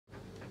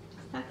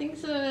Starting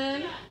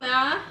soon.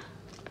 Nah.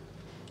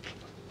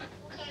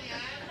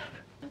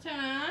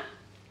 Macam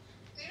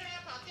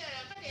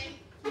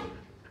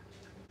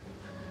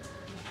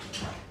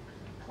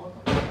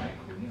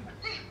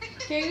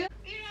okay.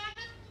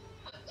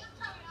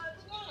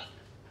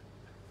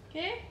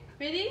 Okay,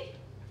 ready?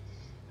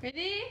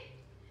 Ready?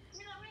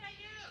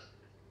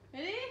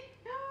 Ready?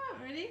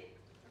 Come, ready?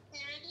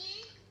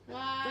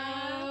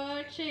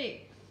 One, two,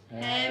 three.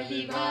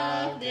 Happy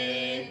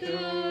birthday to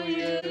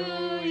you.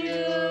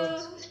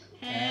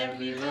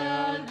 Happy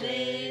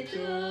birthday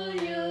to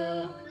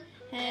you.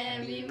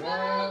 Happy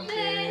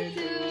birthday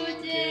to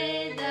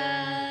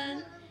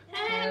Jaeden.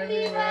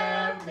 Happy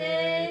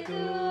birthday to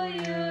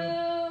you.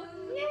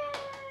 Yeah.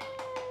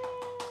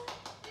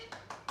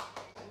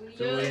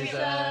 祝你生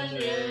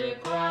日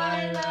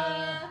快乐，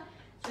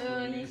祝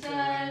你生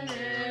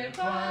日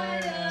快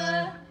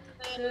乐，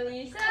祝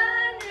你生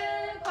日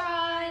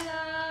快乐，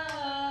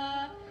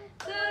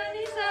祝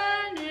你生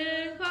日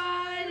快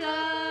乐。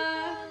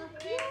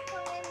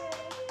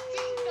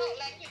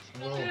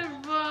Good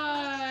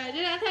boy. Do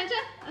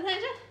attention,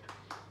 attention.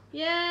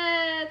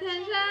 Yeah,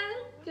 attention.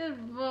 Good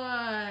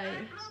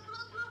boy.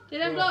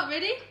 Jaeden blow.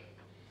 Ready?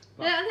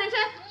 Jaeden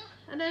attention,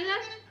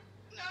 attention.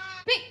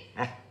 Speak.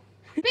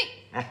 Speak.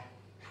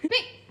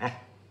 Speak.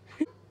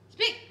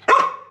 Speak.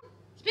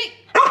 Speak.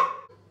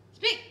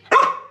 Speak.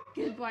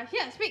 Good boy.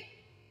 Here, speak.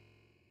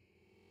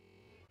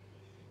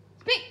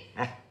 Speak.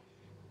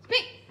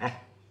 Speak.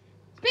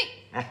 Speak.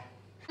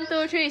 1,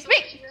 2, 3,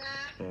 speak.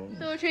 1,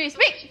 2, 3,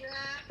 speak.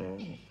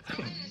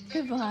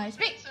 Good boy.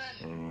 Speak.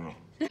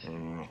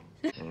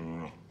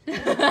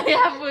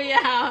 要不要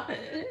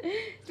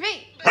Speak.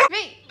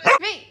 Speak.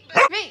 Speak.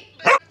 Speak.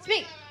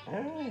 Speak.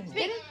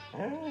 Speak.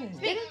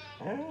 Speak.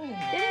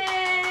 Yay!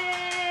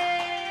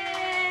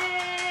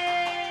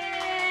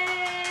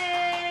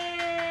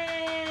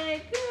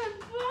 Good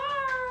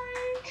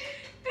boy!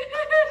 Good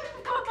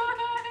boy!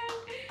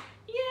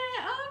 Yeah,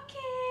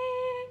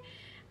 okay!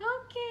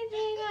 Okay,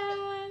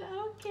 Jaeden!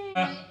 Okay!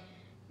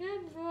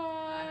 Good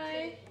boy!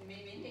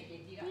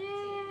 Yeah!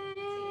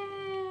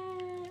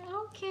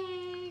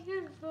 Okay,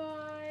 good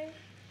boy!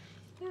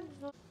 Good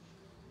boy!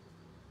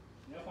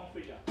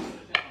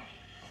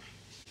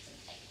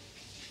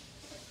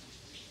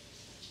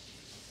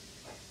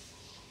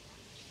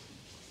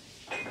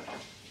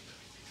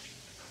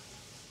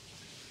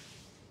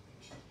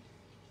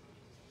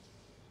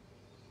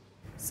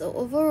 So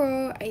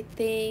overall, I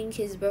think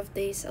his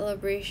birthday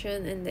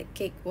celebration and the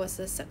cake was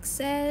a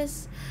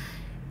success.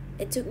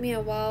 It took me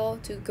a while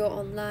to go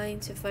online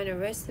to find a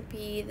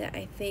recipe that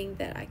I think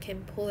that I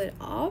can pull it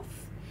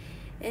off,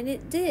 and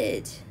it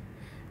did.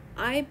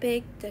 I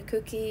baked the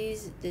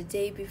cookies the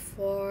day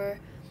before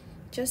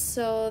just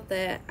so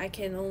that I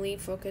can only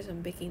focus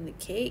on baking the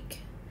cake,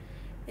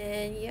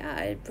 and yeah,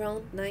 it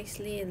browned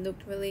nicely and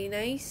looked really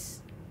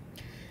nice.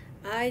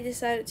 I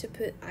decided to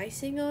put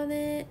icing on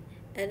it,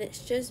 and it's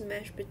just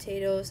mashed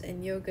potatoes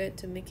and yogurt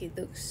to make it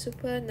look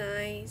super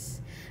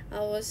nice. I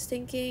was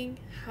thinking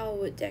how I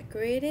would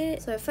decorate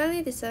it, so I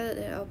finally decided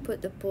that I'll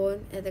put the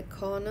bone at the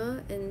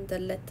corner and the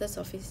letters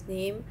of his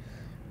name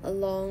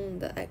along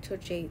the actual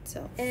J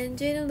itself. And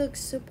Jaeden looks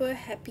super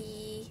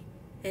happy,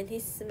 and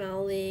he's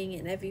smiling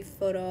in every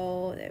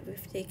photo that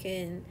we've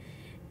taken,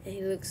 and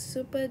he looks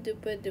super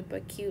duper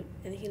duper cute,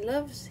 and he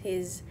loves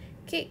his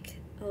cake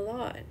a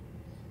lot.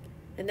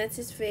 And that's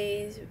his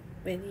face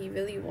when he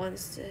really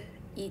wants to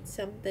eat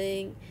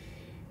something,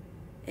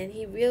 and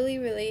he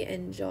really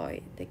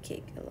enjoyed the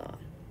cake a lot.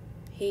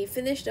 He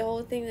finished the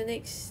whole thing the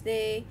next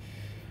day.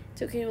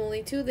 Took him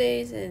only 2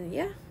 days, and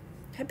yeah,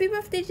 happy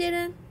birthday,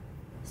 Jaeden!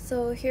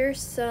 So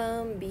here's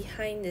some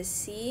behind the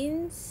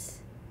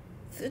scenes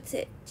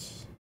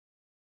footage.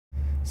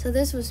 So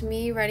this was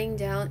me writing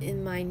down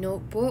in my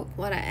notebook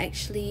what I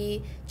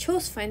actually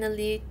chose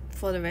finally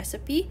for the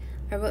recipe.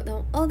 I wrote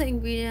down all the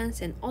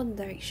ingredients and all the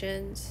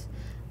directions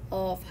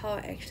of how I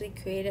actually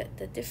created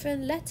the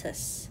different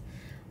letters.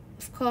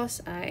 Of course,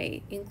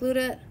 I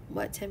included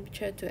what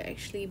temperature to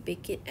actually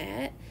bake it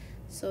at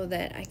so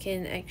that I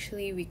can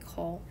actually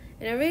recall.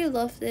 And I really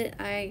loved it.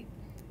 I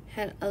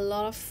had a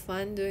lot of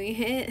fun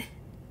doing it.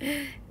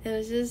 It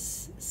was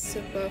just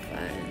super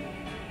fun.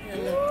 I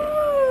loved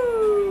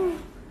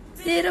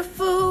it. Did a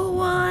full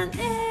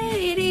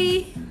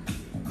 180.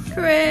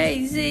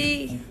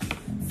 Crazy.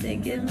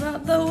 Thinking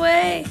about the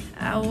way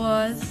I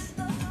was.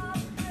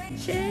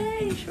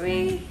 Change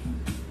me.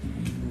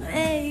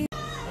 Hey.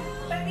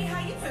 Baby, how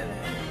you feeling?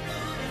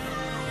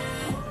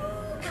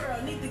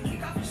 Girl, need to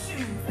kick off your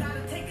shoes.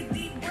 Gotta take a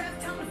deep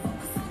breath. Time to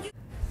focus on you.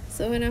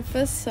 So when I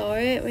first saw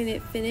it, when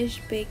it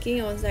finished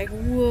baking, I was like,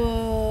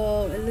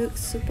 whoa, it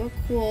looks super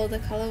cool. The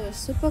color was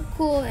super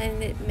cool,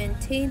 and it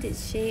maintained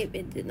its shape.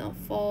 It did not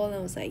fall. And I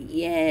was like,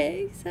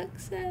 yay,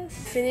 success.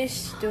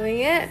 Finished doing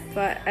it,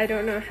 but I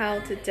don't know how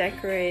to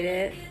decorate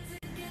it.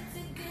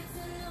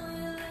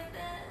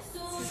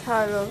 This is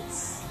how it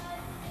looks.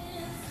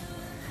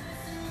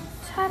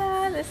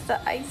 Ta-da! That's the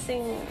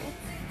icing.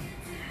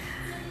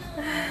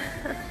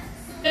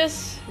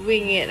 Just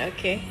wing it,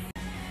 okay?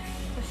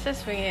 Let's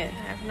just wing it.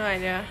 I have no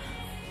idea.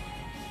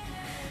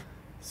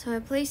 So I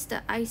placed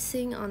the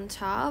icing on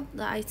top.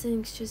 The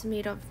icing is just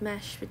made of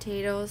mashed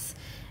potatoes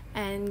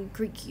and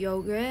Greek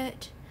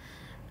yogurt.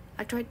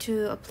 I tried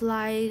to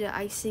apply the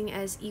icing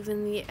as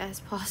evenly as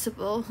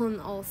possible on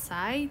all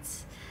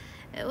sides.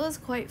 It was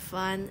quite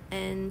fun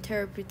and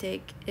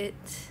therapeutic. It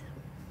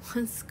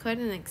was quite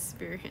an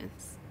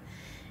experience.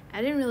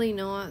 I didn't really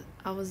know what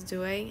I was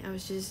doing. I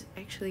was just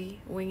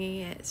actually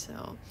winging it,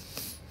 so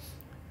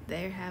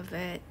there you have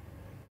it.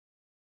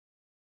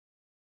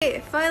 Okay,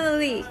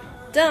 finally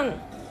done.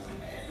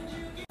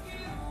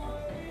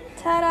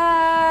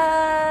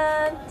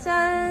 Ta-da!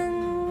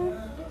 Done!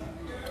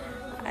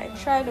 I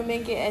try to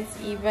make it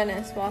as even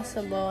as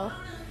possible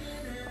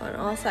on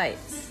all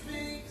sides.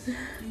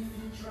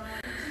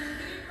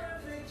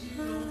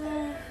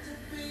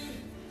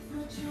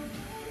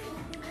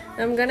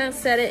 I'm gonna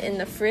set it in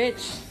the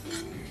fridge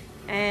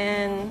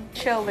and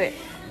chill it.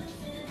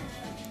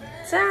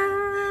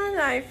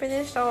 Ta-da! I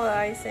finished all the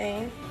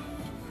icing.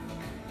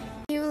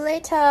 See you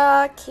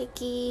later,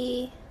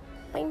 Kiki.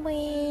 Bye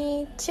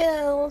bye.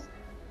 Chill.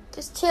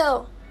 Just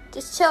chill.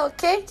 Just chill,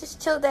 okay?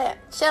 Just chill there.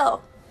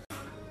 Chill.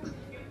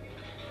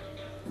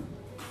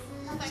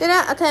 Sit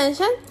down.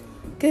 Attention.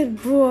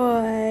 Good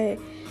boy.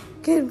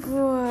 Good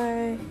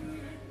boy.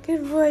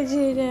 Good boy,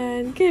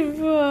 Jaeden. Good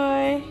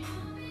boy.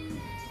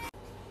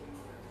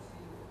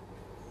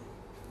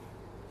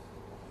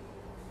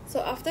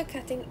 So after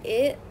cutting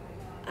it,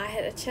 I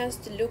had a chance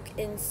to look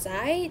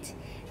inside,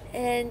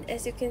 and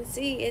as you can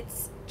see,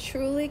 it's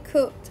truly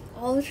cooked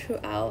all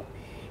throughout.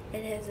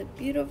 It has a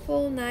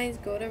beautiful, nice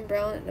golden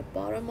brown at the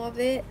bottom of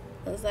it.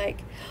 It was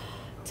like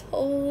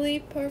totally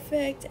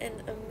perfect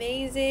and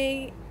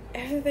amazing.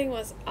 Everything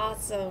was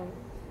awesome,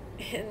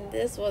 and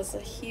this was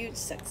a huge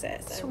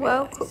success. It's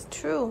well cooked,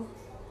 true.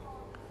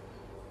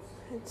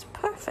 It's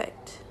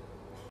perfect.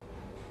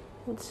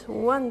 It's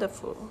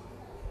wonderful.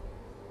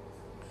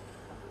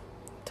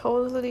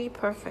 Totally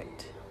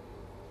perfect.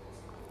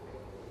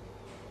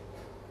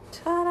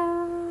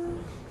 Ta-da!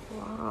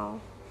 Wow.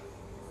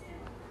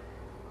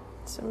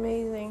 It's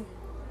amazing.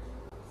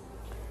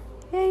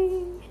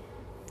 Yay!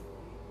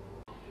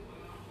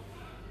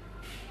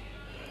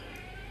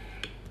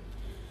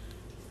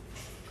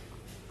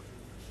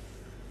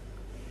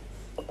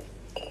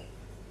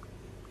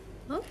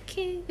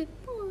 Okay, good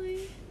boy.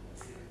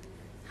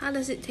 How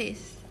does it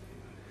taste?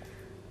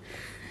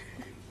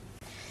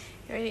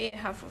 You already ate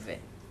half of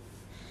it.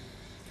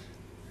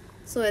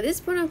 So at this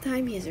point of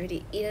time, he's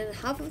already eaten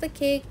half of the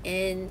cake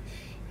and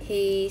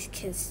he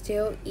can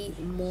still eat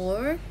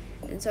more.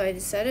 And so I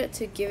decided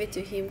to give it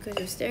to him because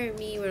he was staring at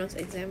me when I was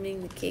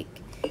examining the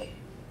cake.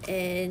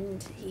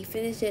 And he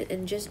finished it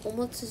in just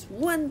almost just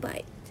one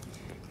bite.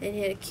 And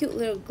he had a cute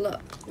little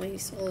glug when he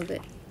swallowed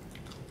it.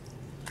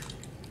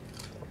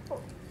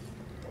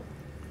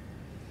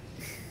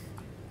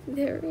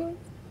 There it was.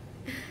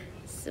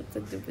 Super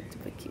duper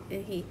duper cute.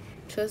 And he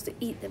chose to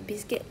eat the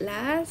biscuit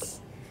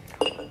last.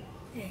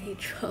 And he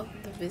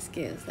dropped the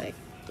biscuit. It's like,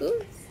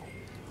 oops.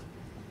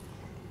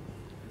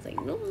 It's like,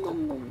 nom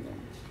nom nom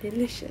nom.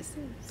 Delicious.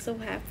 I'm so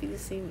happy to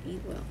see him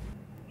eat well.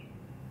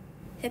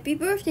 Happy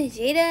birthday,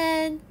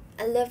 Jaeden!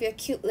 I love your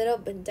cute little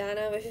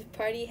bandana with his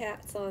party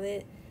hats on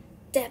it.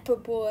 Dapper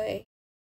boy.